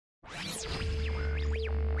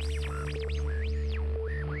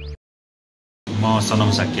म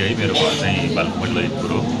सनम शक्य है, मेरो घर चाहिँ बालकुमारी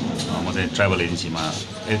ललितपुर हो। म चाहिँ ट्राभल एजेन्सी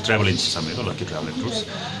छ मेरो, लकी ट्राभल टुर्स।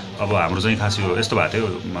 अब हाम्रो चाहिँ खास यो यस्तो भएको थियो,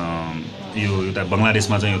 यो एउटा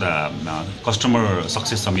बङ्गलादेशमा चाहिँ एउटा कस्टमर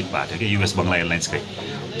सक्सेस समिट भएको थियो कि युएस बङ्गला एयरलाइन्सकै।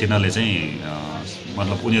 तिनीहरूले चाहिँ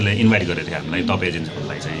मतलब उनीहरूले इन्भाइट गरेको थियो हामीलाई टप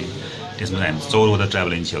एजेन्टहरूलाई चाहिँ। त्यसमा चाहिँ हामी 14 वटा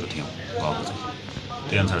ट्राभल एजेन्सीहरू थियौँ गएको चाहिँ।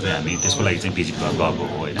 त्यही अनुसार चाहिँ हामी त्यसको लागि चाहिँ भिजिट गएको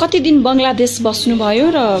हो होइन। कति दिन बङ्गलादेश बस्नुभयो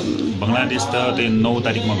र? बङ्गलादेश त त्यही 9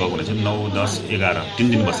 तारिकमा गएको रहेछ, 9, 10, 11 3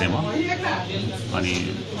 दिन बसेँ म। अनि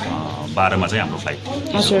 12 मा चाहिँ हाम्रो फ्लाइट थियो।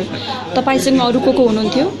 हजुर, तपाईसँग अरू को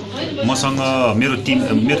हुनुहुन्थ्यो? मसँग मेरो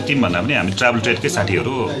टिम भन्दा पनि हामी ट्राभल ट्रेडकै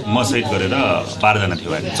साथीहरू म सहित गरेर 12 जना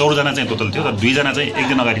थियो हामी। 14 जना चाहिँ टोटल थियो, तर 2 जना चाहिँ एक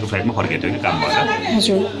दिन अगाडिको फ्लाइटमा फर्केको थियो कि काम भएर।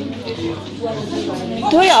 हजुर,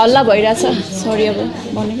 थोरै हल्ला भइरहेछ, सरी अब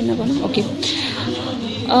भन्नु कि नभन्नु। ओके,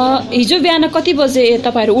 हिजो बिहान कति बजे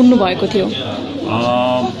तपाईहरु उड्नु भएको थियो?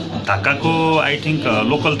 ढाकाको I think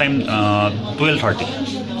local time 12:30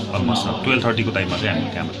 almost 12:30 को टाइममा चाहिँ हामी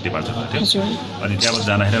त्यहाँबाट डिपार्चर गर्थ्यौँ। अनि त्यहाँबाट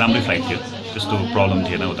जाँदाखेरि राम्रै फ्लाइट थियो, त्यस्तो प्रब्लम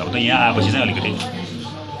थिएन उताबाट। यहाँ आएपछि चाहिँ अलिकति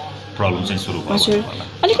प्रब्लम चाहिँ सुरु भयो। हजुर,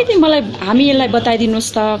 अलिकति मलाई हामी यसलाई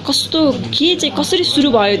बताइदिनुहोस् त, कस्तो के चाहिँ कसरी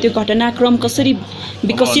सुरु भयो त्यो घटनाक्रम, कसरी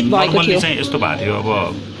विकसित भएको थियो? चाहिँ यस्तो भएको थियो, अब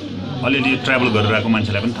अलिअलि ट्राभल गरेर आएको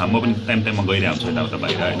मान्छेलाई पनि थाहा, म पनि टाइममा गइरहेको छु यताउता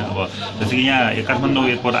बाहिर होइन। अब जस्तै कि यहाँ काठमाडौँ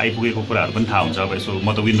एयरपोर्ट आइपुगेको कुराहरू पनि थाहा हुन्छ। अब यसो म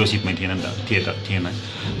त विन्डो सिटमै थिएन नि त, थिएन।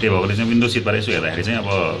 त्यही भएकोले चाहिँ विन्डो सिटबाट यसो हेर्दाखेरि चाहिँ अब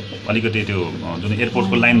अलिकति त्यो जुन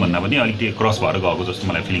एयरपोर्टको लाइन भन्दा पनि अलिकति क्रस भएर गएको जस्तो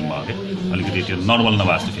मलाई फिलिङ भयो क्या। अलिकति त्यो नर्मल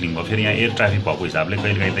नभए जस्तो फिलिङ भयो। फेरि यहाँ एयर ट्राफिक भएको हिसाबले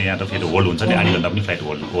कहिलेकाहीँ त यहाँ त फेरि होल्ड हुन्छ नि, आधी घन्टा पनि फ्लाइट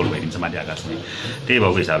होल्ड भइदिन्छ माथि आकाशमा। त्यही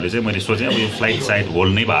भएको हिसाबले चाहिँ मैले सोचेँ अब यो फ्लाइट सायद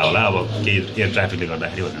होल्ड नै भयो होला, अब केही एयर ट्राफिकले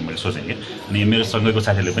गर्दाखेरि भनेर मैले सोचेँ कि। अनि मेरो सँगैको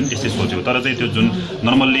साथीहरूले पनि त्यस्तै सोच्यो। तर चाहिँ त्यो जुन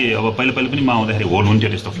नर्मल्ली अब पहिला पनि म आउँदाखेरि होल्ड हुन्थ्यो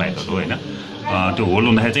त्यस्तो फ्लाइटहरू होइन। त्यो होल्ड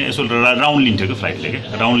हुँदाखेरि चाहिँ यसो राउन्ड लिन्थ्यो कि फ्लाइटले क्या,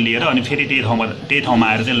 राउन्ड लिएर अनि फेरि त्यही ठाउँमा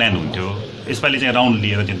आएर चाहिँ ल्यान्ड हुन्थ्यो। यसपालि चाहिँ राउन्ड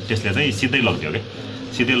लिएर त्यसले चाहिँ सिधै लग्थ्यो क्या,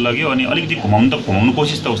 सिधै लग्यो। अनि अलिकति घुमाउनु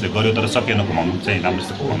कोसिस त उसले गर्यो, तर सकेन घुमाउनु चाहिँ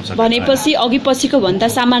राम्रोसित घुमाउनु सकेन। भनेपछि अघि पछिको भन्दा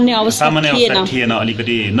सामान्य अवस्था थिएन।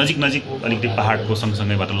 अलिकति नजिक अलिकति पहाडको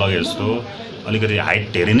सँगसँगैबाट लगे जस्तो, अलिकति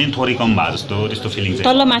हाइट धेरै नै थोरै कम भए जस्तो त्यस्तो फिलिङ चाहिँ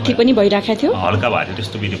तल माथि पनि भइराखेको थियो, हल्का भएको थियो,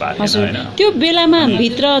 त्यस्तो बिरी भएको थियो हैन। त्यो बेलामा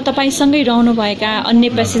भित्र तपाईसँगै रहनुभएका अन्य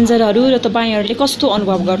प्यासेन्जरहरू र तपाईहरुले कस्तो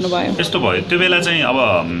अनुभव गर्नुभयो? त्यस्तो भयो त्यो बेला चाहिँ अब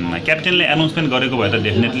क्याप्टेनले एनाउन्समेन्ट गरेको भए त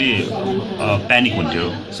डेफिनेटली प्यानिक हुन्थ्यो,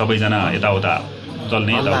 सबैजना यताउता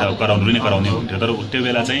चल्ने यताउता कराउने हुन्थ्यो। तर त्यो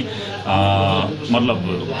बेला चाहिँ मतलब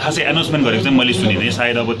खासै एनाउन्समेन्ट गरेको चाहिँ मैले सुनिनँ।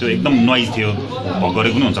 सायद अब त्यो एकदम नोइज थियो,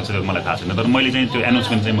 गरेको पनि हुनसक्छ, त्यो मलाई थाहा छैन। तर मैले चाहिँ त्यो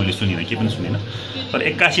एनाउन्समेन्ट चाहिँ मैले सुनिनँ, केही पनि सुनिनँ। तर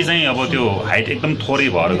एक्कासी चाहिँ अब त्यो हाइट एकदम थोरै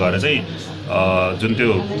भएर गएर चाहिँ जुन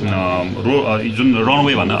त्यो जुन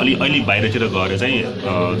रनवे भन्दा अलि बाहिरतिर गएर चाहिँ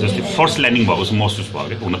जस्तै फर्स्ट ल्यान्डिङ भएको जस्तो महसुस भयो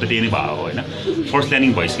क्या। हुन त त्यही नै भयो होइन, फर्स्ट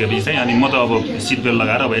ल्यान्डिङ भइसकेपछि चाहिँ अनि म त अब सिट बेल्ट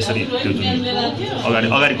लगाएर अब यसरी त्यो जुन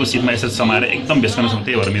अगाडिको सिटमा यसरी समाएर एकदम भेस्कनसम्म,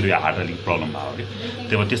 त्यही भएर मेरो यो हार्ट अलिक प्रब्लम भयो क्या।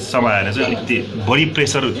 त्यही भएर त्यस समाएर चाहिँ अलिकति बढी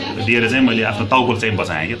प्रेसर दिएर चाहिँ मैले आफ्नो टाउको चाहिँ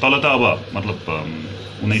बचाएँ कि। तल त अब मतलब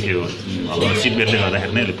उनी थियो अब सिट बेल्टले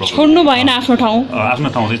गर्दाखेरि नै छोड्नु भएन आफ्नो ठाउँ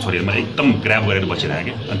चाहिँ छोडेर मैले एकदम ग्राब गरेर बसिरहेँ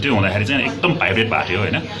कि। अनि त्यो हुँदाखेरि चाहिँ एकदम भाइब्रेट भएको थियो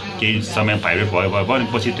होइन, केही समय भाइब्रेट भयो अनि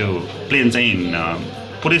पछि त्यो प्लेन चाहिँ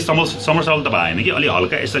पुरै समरसल त भएन कि, अलि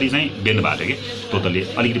हल्का यसरी चाहिँ बेन्ड भएको थियो कि, टोटली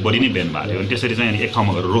अलिकति बढी नै बेन्ड भएको थियो। अनि त्यसरी चाहिँ एक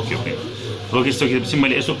ठाउँमा गएर रोक्यो कि। रोकिसकेपछि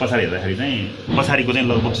मैले यसो पछाडि हेर्दाखेरि चाहिँ पछाडिको चाहिँ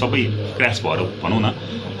लगभग सबै क्र्यास भएर भनौँ न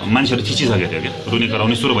मान्छेहरू थिचिसकेको थियो क्या, रुने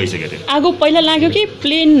कराउने सुरु भइसकेको थियो। आगो पहिला लाग्यो कि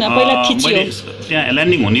प्लेन पहिला थिचियो? त्यहाँ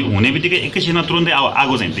ल्यान्डिङ हुने बित्तिकै एकैछिनमा तुरुन्तै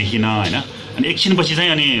आगो चाहिँ देखिनँ होइन। अनि एकछिनपछि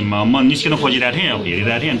चाहिँ अनि म निस्किन खोजिरहेको थिएँ, अब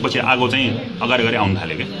हेरिरहेको थिएँ। अनि पछि आगो चाहिँ अगाडि आउनु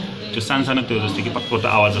थाल्यो क्या। त्यो सानो त्यो जस्तो कि पटपट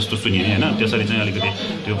आवाज जस्तो सुनिने होइन, त्यसरी चाहिँ अलिकति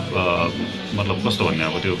त्यो मतलब कस्तो भन्ने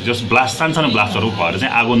अब त्यो जस्ट ब्लास्ट सानो ब्लास्टहरू भएर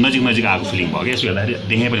चाहिँ आगो नजिक आगो फिलिङ भयो क्या। यसो हेर्दाखेरि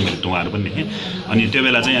देखेँ पनि मैले, धुवाहरू पनि देखेँ। अनि त्यो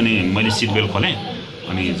बेला चाहिँ अनि मैले सिट बेल्ट खोलेँ।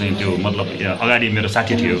 अनि चाहिँ त्यो मतलब अगाडि मेरो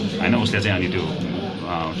साथी थियो होइन, उसले चाहिँ अनि त्यो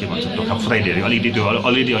के भन्छ ढोका फुटाइदिएर अलिकति त्यो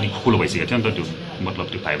अलरेडी अलिक खुलो भइसकेको थियो नि त त्यो मतलब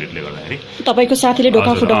त्यो भाइब्रेटले गर्दाखेरि। तपाईँको साथीले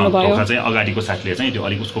ढोका फुटाउनु भयो? ढोका चाहिँ अगाडिको साथीले चाहिँ त्यो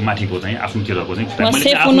अलिक उसको माथिको चाहिँ आफ्नोतिरको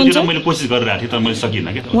चाहिँ मैले कोसिस गरिरहेको थिएँ, तर मैले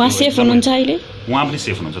सकिनँ क्या। उहाँ सेफ हुनुहुन्छ अहिले? उहाँ पनि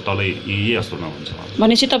सेफ हुनुहुन्छ, तलै यही हस्पिटलमा हुनुहुन्छ।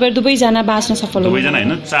 भनेपछि तपाईँहरू दुवैजना बाँच्न सफल हुनुभयो? दुवैजना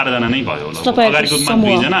होइन, 4 जना नै भयो होला। अगाडिको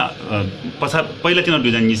 2 जना, पहिला तिनीहरू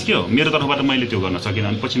 2 जना निस्क्यो, मेरो तर्फबाट मैले त्यो गर्न सकिनँ।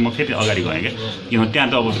 अनि पछि म फेरि अगाडि गएँ क्या, किनभने त्यहाँ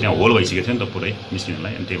त अब त्यहाँ होल भइसकेको थियो नि त पुरै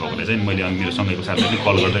निस्किनलाई। अनि त्यही भएकोले चाहिँ मैले मेरो सँगैको साथीलाई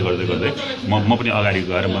कल गर्दै म पनि अगाडि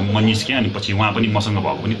गएर म निस्केँ। अनि पछि उहाँ पनि मसँग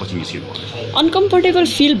भएको पनि पछि निस्किनु भयो। अनकम्फर्टेबल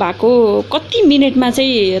फिल भएको कति मिनटमा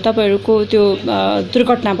चाहिँ तपाईँहरूको त्यो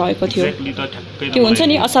दुर्घटना भएको थियो? त्यो हुन्छ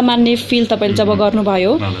नि असामान्य फिल तपाईँले जब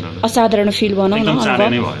गर्नुभयो, असाधारण फिल भनौँ न,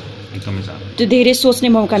 एकदमै छ त्यो धेरै सोच्ने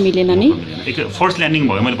मौका मिलेन नि फर्स्ट ल्यान्डिङ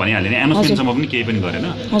भयो मैले भनिहालेँ नि एनाउन्समेन्टसम्म पनि केही पनि गरेन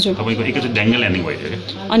हजुर तपाईँको एकैचोटि ड्याङ्गै ल्यान्डिङ भइदियो क्या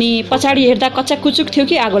अनि पछाडि हेर्दा कच्चा कुचुक थियो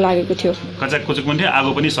कि आगो लागेको थियो कच्चा कुचुक पनि थियो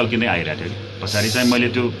आगो पनि सल्किँदै आइरहेको थियो पछाडि चाहिँ मैले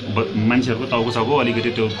त्यो मान्छेहरूको टाउको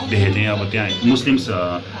अलिकति त्यो देखेको थिएँ अब त्यहाँ मुस्लिम्स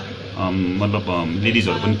मतलब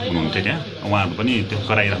लेडिजहरू पनि हुनुहुन्थ्यो त्यहाँ उहाँहरू पनि त्यो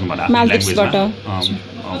कराइराख्नु भएको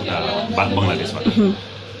बङ्गलादेशबाट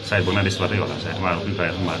सायद बङ्गलादेशबाटै होला सायद उहाँहरू पनि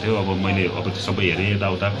कराइराख्नु भएको थियो अब मैले अब त्यो सबै हेरेँ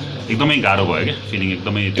यताउता एकदमै गाह्रो भयो क्या फिलिङ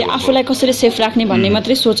एकदमै त्यो आफूलाई कसरी सेफ राख्ने भन्ने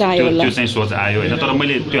मात्रै सोच आयो होला त्यो चाहिँ सोच आयो होइन तर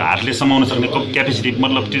मैले त्यो हातले समाउन सक्ने क्यापेसिटी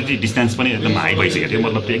मतलब त्यो डिस्टेन्स पनि एकदम हाई भइसकेको थियो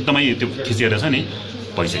मतलब त्यो एकदमै त्यो थिचेर छ नि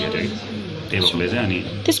भइसकेको थियो त्यही भएकोले चाहिँ अनि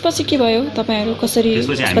त्यसपछि के भयो तपाईँहरू कसरी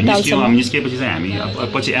त्यसपछि हामी निस्केपछि चाहिँ हामी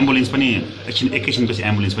पछि एम्बुलेन्स पनि एकैछिनपछि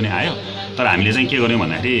एम्बुलेन्स पनि आयो तर हामीले चाहिँ के गर्यौँ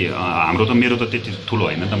भन्दाखेरि हाम्रो त मेरो त त्यति ठुलो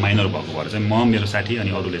होइन त माइनर भएको भएर चाहिँ म मेरो साथी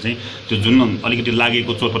अनि अरूले चाहिँ त्यो जुन अलिकति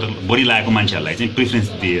लागेको चोटपटक बढी लागेको मान्छेहरूलाई चाहिँ प्रिफरेन्स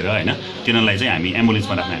दिएर होइन तिनीहरूलाई चाहिँ हामी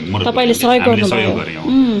एम्बुलेन्समा राख्ने हामी सहयोग गऱ्यौँ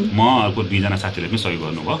म अर्को 2 जना साथीहरूले पनि सहयोग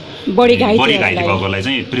गर्नुभयो बढी घाइते भएकोलाई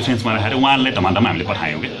चाहिँ प्रिफरेन्समा राखेर उहाँलाई धमाधम हामीले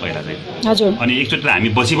पठायौँ क्या पहिला चाहिँ हजुर अनि एकचोटि हामी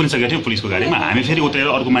बसी पनि सकेको थियौँ पुलिसको गाडीमा हामी फेरि उत्रेर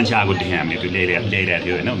अर्को मान्छे आएको देख्यौँ हामीले त्यो ल्याइरहेको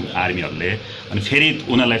थियो होइन आर्मीहरूले अनि फेरि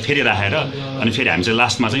उनीहरूलाई फेरि राखेर अनि फेरि हामी चाहिँ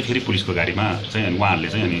लास्टमा चाहिँ फेरि पुलिसको गाडीमा चाहिँ उहाँहरूले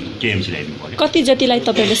चाहिँ अनि केएमसी ल्याइदिनु भयो कति जतिलाई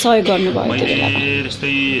तपाईँले सहयोग गर्नुभयो मैले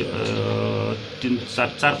त्यस्तै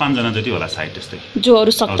 4-5 जना जति होला सायद त्यस्तै जो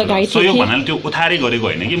अरू सक्त घाइते सहयोग भन्नाले त्यो उठारै गरेको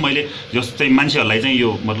होइन कि मैले जस्तै मान्छेहरूलाई चाहिँ यो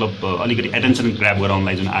मतलब अलिकति एटेन्सन ग्राब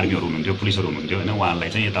गराउनलाई जुन आर्मीहरू हुनुहुन्थ्यो पुलिसहरू हुनुहुन्थ्यो होइन उहाँहरूलाई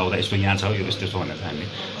चाहिँ यताउता यस्तो यहाँ छ यो यस्तो छ भनेर हामीले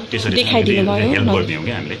त्यसरी हेल्प गरिदियौँ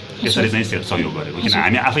कि हामीले त्यसरी चाहिँ सहयोग गरेको किन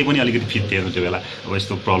हामी आफै पनि अलिकति फिट थिएन त्यो बेला अब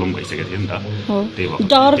यस्तो प्रब्लम भइसकेको थियो नि त त्यही भयो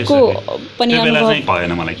डरको पनि त्यो बेला चाहिँ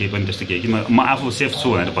भएन मलाई केही पनि त्यस्तो केही कि म आफू सेफ छु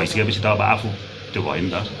भनेर भइसकेपछि त अब आफू त्यो भयो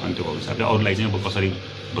नि त अनि त्यो भएको हिसाबले अरूलाई चाहिँ अब कसरी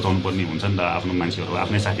बचाउनु पर्ने हुन्छ नि त आफ्नो मान्छेहरू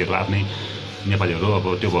आफ्नै साथीहरू आफ्नै नेपालीहरू अब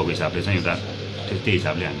त्यो भएको हिसाबले चाहिँ एउटा त्यही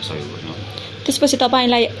हिसाबले हामी सहयोग गर्यौँ त्यसपछि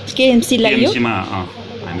तपाईँलाई केएमसीमा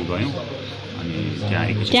हामी गयौँ अनि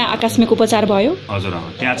त्यहाँ आकस्मिक उपचार भयो हजुर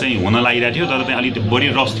त्यहाँ चाहिँ हुन लागिरहेको थियो तर त्यहाँ अलिकति बढी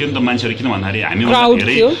रस थियो नि त मान्छेहरू किन भन्दाखेरि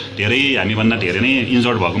हामीभन्दा धेरै नै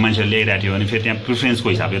इन्जर्ड भएको मान्छेहरू ल्याइरहेको थियो अनि फेरि त्यहाँ प्रिफरेन्सको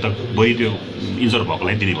हिसाबले त बढी त्यो इन्जर्ड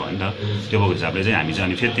भएकोलाई दिने भयो नि त त्यो भएको हिसाबले चाहिँ हामी चाहिँ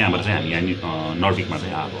अनि फेरि त्यहाँबाट चाहिँ हामी यहाँ नर्विकमा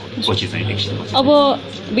चाहिँ आएको पछि चाहिँ एकछिन अब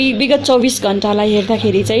विगत 24 घण्टालाई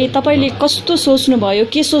हेर्दाखेरि चाहिँ तपाईँले कस्तो सोच्नुभयो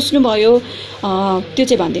के सोच्नुभयो त्यो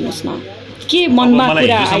चाहिँ भनिदिनुहोस् न के मनमा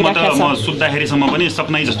कुरा आइरहेको छ म सुत्दाखेरिसम्म पनि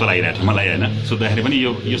सपनै जस्तो लागिरहेको थियो मलाई होइन सुत्दाखेरि पनि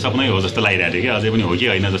यो सपनै हो जस्तो लागिरहेको थियो कि अझै पनि हो कि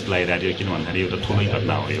होइन जस्तो लागिरहेको थियो किन भन्दाखेरि एउटा ठुलै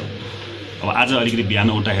घटना हो यो अब आज अलिकति बिहान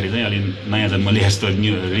उठ्दाखेरि चाहिँ अलि नयाँ जन्मले यस्तो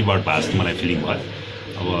रिभर्ट भएको जस्तो मलाई फिलिङ भयो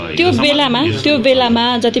अब त्यो बेलामा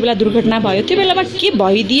जति बेला दुर्घटना भयो त्यो बेलामा के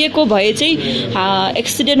भइदिएको भए चाहिँ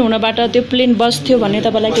एक्सिडेन्ट हुनबाट त्यो प्लेन बस्थ्यो भन्ने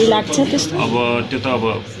तपाईँलाई केही लाग्छ त्यस्तो अब त्यो त अब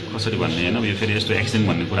कसरी भन्ने होइन यो फेरि यस्तो एक्सिडेन्ट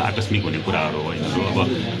भन्ने कुरा आकस्मिक हुने कुराहरू हो यिनीहरू अब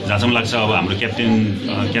जहाँसम्म लाग्छ अब हाम्रो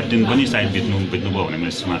क्याप्टेन पनि सायद बित्नुभयो भने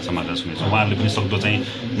मैले समाचार सुनेको छु उहाँहरूले पनि सक्दो चाहिँ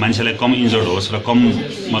मान्छेलाई कम इन्जर्ड होस् र कम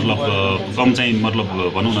चाहिँ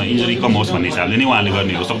भनौँ न इन्जरी कम होस् भन्ने हिसाबले नै उहाँले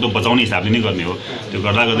गर्ने हो सक्दो बचाउने हिसाबले नै गर्ने हो त्यो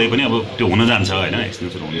गर्दा गर्दै पनि अब त्यो हुन जान्छ होइन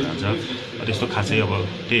एक्सिडेन्टहरू हुन जान्छ त्यस्तो खासै अब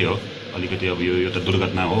त्यही हो अलिकति अब यो एउटा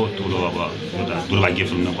दुर्घटना हो ठुलो अब एउटा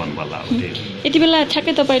दुर्भाग्यपूर्ण भन्नुपर्ला अब त्यही यति बेला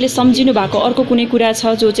ठ्याक्कै तपाईँले सम्झिनु भएको अर्को कुनै कुरा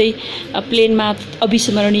छ जो चाहिँ प्लेनमा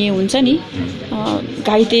अविस्मरणीय हुन्छ नि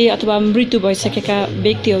घाइते अथवा मृत्यु भइसकेका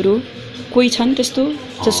व्यक्तिहरू कोही छन् त्यस्तो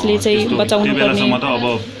जसले चाहिँ बचाउनु पर्ने त अब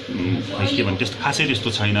के भन्नु त्यस्तो खासै त्यस्तो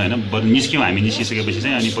छैन होइन निस्क्यौँ हामी निस्किसकेपछि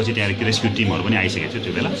चाहिँ अनि पछि त्यहाँ रेस्क्यु टिमहरू पनि आइसकेको थियो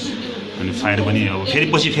त्यो बेला अनि फायर पनि अब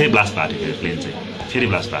फेरि ब्लास्ट भएको थियो प्लेन चाहिँ फेरि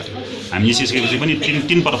ब्लास्ट भएको थियो हामी निस्किसकेपछि पनि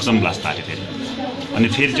 3 पटकसम्म ब्लास्ट भएको थियो अनि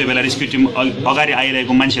फेरि त्यो बेला रेस्क्यु टिम अगाडि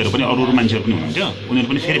आइरहेको मान्छेहरू पनि अरू मान्छेहरू पनि हुनुहुन्थ्यो उनीहरू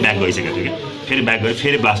पनि फेरि ब्याक गइसकेको थियो कि फेरि ब्याक गयो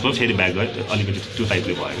फेरि ब्लास्ट भयो फेरि ब्याक गयो अलिकति त्यो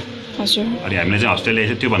टाइपले भयो हजुर अनि हामीले चाहिँ हस्पिटल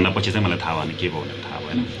ल्याएछ त्योभन्दा पछि चाहिँ मलाई थाहा भएन के भयो भनेर थाहा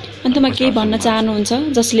भएन अन्तमा केही भन्न चाहनुहुन्छ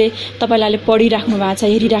जसले तपाईँलाई पढिराख्नु भएको छ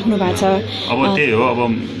हेरिराख्नु भएको छ अब त्यही हो अब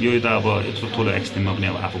यो त अब यत्रो ठुलो एक्सिडेन्टमा पनि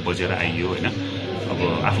अब आफू बचेर आइयो होइन अब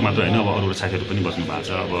आफू मात्र होइन अब अरू साथीहरू पनि बस्नु भएको छ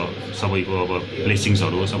अब सबैको अब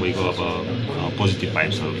ब्लेसिङ्सहरू सबैको अब पोजिटिभ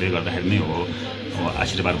भाइब्सहरूले गर्दाखेरि नै हो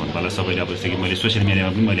आशीर्वाद भन्नुपर्ला सबैले अब जस्तै कि मैले सोसियल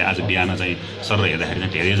मिडियामा पनि मैले आज बिहान चाहिँ सर हेर्दाखेरि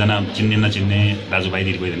चाहिँ धेरैजना चिन्ने नचिन्ने दाजुभाइ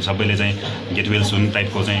दिदीबहिनी सबैले चाहिँ गेट वेल सुन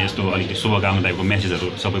टाइपको चाहिँ यस्तो अलिकति शुभकामना टाइपको मेसेजहरू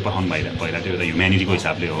सबै पठाउनु भइरहेको त्यो एउटा ह्युम्यानिटीको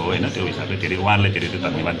हिसाबले हो होइन त्यो हिसाबले धेरै उहाँलाई धेरै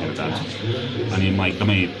धन्यवाद दिन चाहन्छु अनि म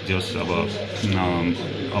एकदमै जस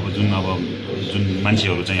अब जुन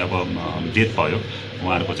मान्छेहरू चाहिँ अब डेथ भयो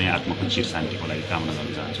उहाँहरूको चाहिँ आत्माको चिर शान्तिको लागि कामना गर्न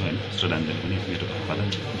चाहन्छु होइन, श्रद्धाञ्जली पनि मेरो तर्फबाट दिन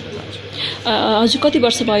चाहन्छु। हजुर कति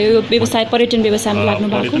वर्ष भयो यो व्यवसाय पर्यटन व्यवसायमा लाग्नु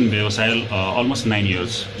भएको? पर्यटन व्यवसाय अलमोस्ट 9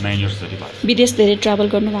 इयर्स जति भयो। विदेश धेरै ट्राभल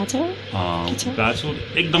गर्नु भएको छ? गएको छु,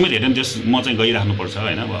 एकदमै धेरै देश म चाहिँ गइराख्नुपर्छ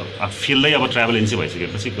होइन, अब फिल्डै अब ट्राभल एजेन्सी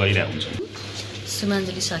भइसकेपछि गइरहेको हुन्छु।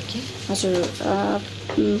 सुमाञ्जली साक्य। हजुर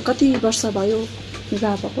कति वर्ष भयो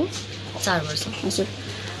विवाह भएको? 4 वर्ष। हजुर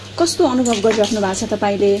कस्तो अनुभव गरिराख्नु भएको छ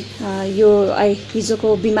तपाईँले? यो हिजोको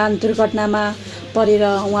विमान दुर्घटनामा परेर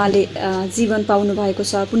उहाँले जीवन पाउनु भएको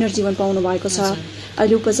छ, पुनर्जीवन पाउनु भएको छ,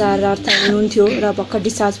 अहिले उपचारार्थ हुनुहुन्थ्यो र भर्खर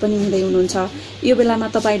डिस्चार्ज पनि हुँदै हुनुहुन्छ। यो बेलामा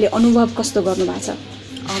तपाईँले अनुभव कस्तो गर्नुभएको छ?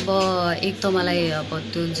 अब एक त मलाई अब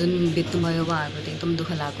त्यो जुन बित्नुभयो उहाँहरूको त एकदम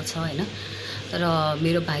दुःख लागेको छ होइन, तर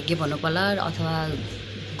मेरो भाग्य भन्नु पर्ला अथवा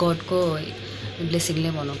गडको ब्लेसिङले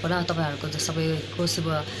भन्नु पर्ला, तपाईँहरूको सबैको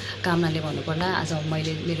शुभकामनाले भन्नु पर्ला आज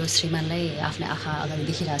मैले मेरो श्रीमानलाई आफ्नो आँखा अगाडि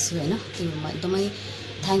देखिरहेको छु होइन। त्यो म एकदमै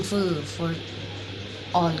थ्याङ्कफुल फर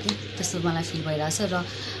अल के त्यस्तो मलाई फिल भइरहेछ। र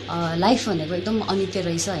लाइफ भनेको एकदम अनित्य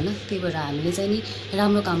रहेछ होइन, त्यही भएर हामीले चाहिँ नि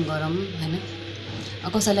राम्रो काम गरौँ होइन,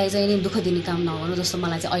 कसैलाई चाहिँ नि दुःख दिने काम नगरौँ जस्तो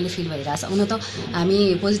मलाई चाहिँ अहिले फिल भइरहेछ। हुन त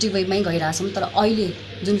हामी पोजिटिभ वेमै गइरहेछौँ, तर अहिले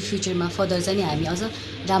जुन फ्युचरमा फर्दर चाहिँ नि हामी अझ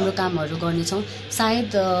राम्रो कामहरू गर्नेछौँ। सायद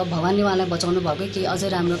भगवान्ले उहाँलाई बचाउनु भएको केही अझै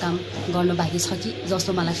राम्रो काम गर्नु बाँकी छ कि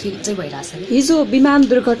जस्तो मलाई फिल चाहिँ भइरहेछ। हिजो विमान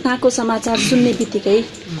दुर्घटनाको समाचार सुन्ने बित्तिकै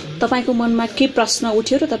तपाईँको मनमा के प्रश्न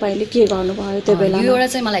उठ्यो र तपाईँले के गर्नुभयो त्यो बेला? यो एउटा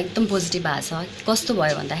चाहिँ मलाई एकदम पोजिटिभ भएको छ। कस्तो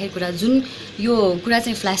भयो भन्दाखेरि कुरा जुन यो कुरा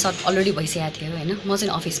चाहिँ फ्ल्यास आउट अलरेडी भइसकेको थियो होइन, म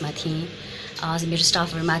चाहिँ अफिसमा थिएँ, मेरो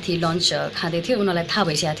स्टाफहरू माथि लन्च खाँदै थियो, उनीहरूलाई थाहा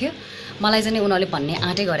भइसकेको थियो, मलाई चाहिँ उनीहरूले भन्ने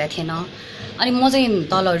आँटै गरेको थिएन। अनि म चाहिँ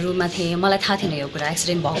तल रुममा थिएँ, मलाई थाहा थिएन यो कुरा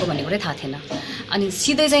एक्सिडेन्ट भएको भन्ने कुरै थाहा थिएन। अनि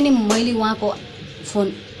सिधै चाहिँ नि मैले उहाँको फोन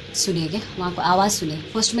सुनेँ क्या, उहाँको आवाज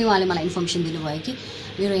सुनेँ। फर्स्टमै उहाँले मलाई इन्फर्मेसन दिनुभयो कि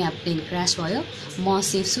मेरो यहाँ प्लेन क्रास भयो, म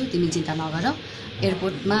सेफ छु, तिमी चिन्ता नगर,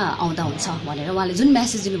 एयरपोर्टमा आउँदा हुन्छ भनेर उहाँले जुन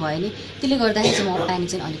मेसेज दिनुभयो नि, त्यसले गर्दाखेरि चाहिँ म प्यानिक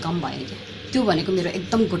चाहिँ अलिक कम भयो कि। त्यो भनेको मेरो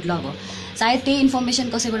एकदम गुड लक हो। सायद त्यही इन्फर्मेसन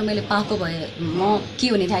कसैबाट मैले पाएको भए म के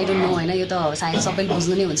हुने थियो आई डोन्ट नो होइन, यो त सायद सबैले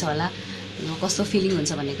बुझ्नु नै हुन्छ होला कस्तो फिलिङ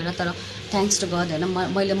हुन्छ भन्ने कुरा। तर थ्याङ्क्स टु गड होइन,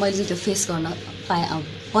 मैले चाहिँ त्यो फेस गर्न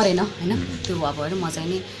परेन होइन, त्यो अब होइन म चाहिँ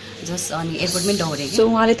नि जस्ट अनि एयरपोर्टमै दौडेँ। सो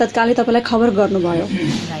उहाँले तत्कालै तपाईँलाई खबर गर्नुभयो,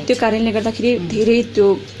 त्यो कारणले गर्दाखेरि धेरै त्यो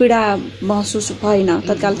पीडा महसुस भएन,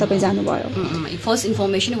 तत्काल तपाईँ जानुभयो। फर्स्ट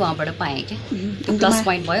इन्फर्मेसन उहाँबाट पाएँ क्या, प्लस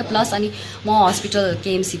पोइन्ट भयो। प्लस अनि म हस्पिटल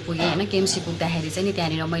केएमसी पुगेँ होइन, केएमसी पुग्दाखेरि चाहिँ नि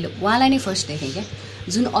त्यहाँनिर मैले उहाँलाई नै फर्स्ट देखेँ क्या,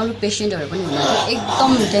 जुन अरू पेसेन्टहरू पनि हुनुहुन्थ्यो एकदम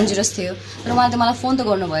डेन्जरस थियो। तर उहाँले त मलाई फोन त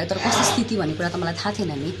गर्नुभयो, तर कस्तो स्थिति भन्ने कुरा त मलाई थाहा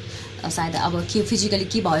थिएन नि, सायद अब के फिजिकली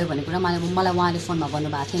के भयो भन्ने कुरा मलाई उहाँले फोनमा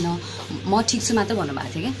भन्नुभएको थिएन, म ठिक छु मात्र भन्नुभएको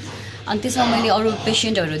थियो क्या। अनि त्यसमा मैले अरू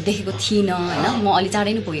पेसेन्टहरू देखेको थिइनँ होइन, म अलि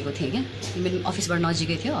चाँडै नै पुगेको थिएँ क्या, मेरो अफिसबाट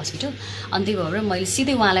नजिकै थियो हस्पिटल। अनि त्यही भएर मैले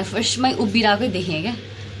सिधै उहाँलाई फर्स्टमै उभिरहेकै देखेँ क्या,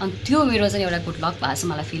 अनि त्यो मेरो चाहिँ एउटा गुड लक भएको छ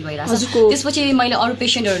मलाई फिल भइरहेको छ। त्यसपछि मैले अरू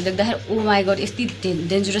पेसेन्टहरू देख्दाखेरि ओ माई गड यति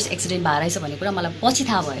डेन्जरस एक्सिडेन्ट भएको रहेछ भन्ने कुरा मलाई पछि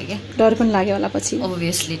थाहा भयो क्या। डर पनि लाग्यो होला पछि?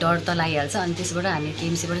 ओभियसली डर त लागिहाल्छ। अनि त्यसबाट हामी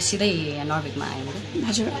केएमसीबाट सिधै नर्वेकमा आयौँ।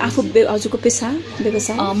 हजुर हजुरको पेसा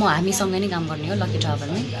व्यवसाय? हामीसँगै नै काम गर्ने हो लकी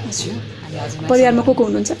ट्राभलमै। हजुर परिवारमा को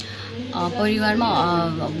हुनुहुन्छ? परिवारमा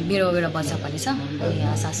मेरो एउटा बच्चा पनि छ,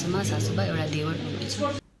 सासूमा सासूबा एउटा देवर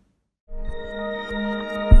हुनुहुन्छ।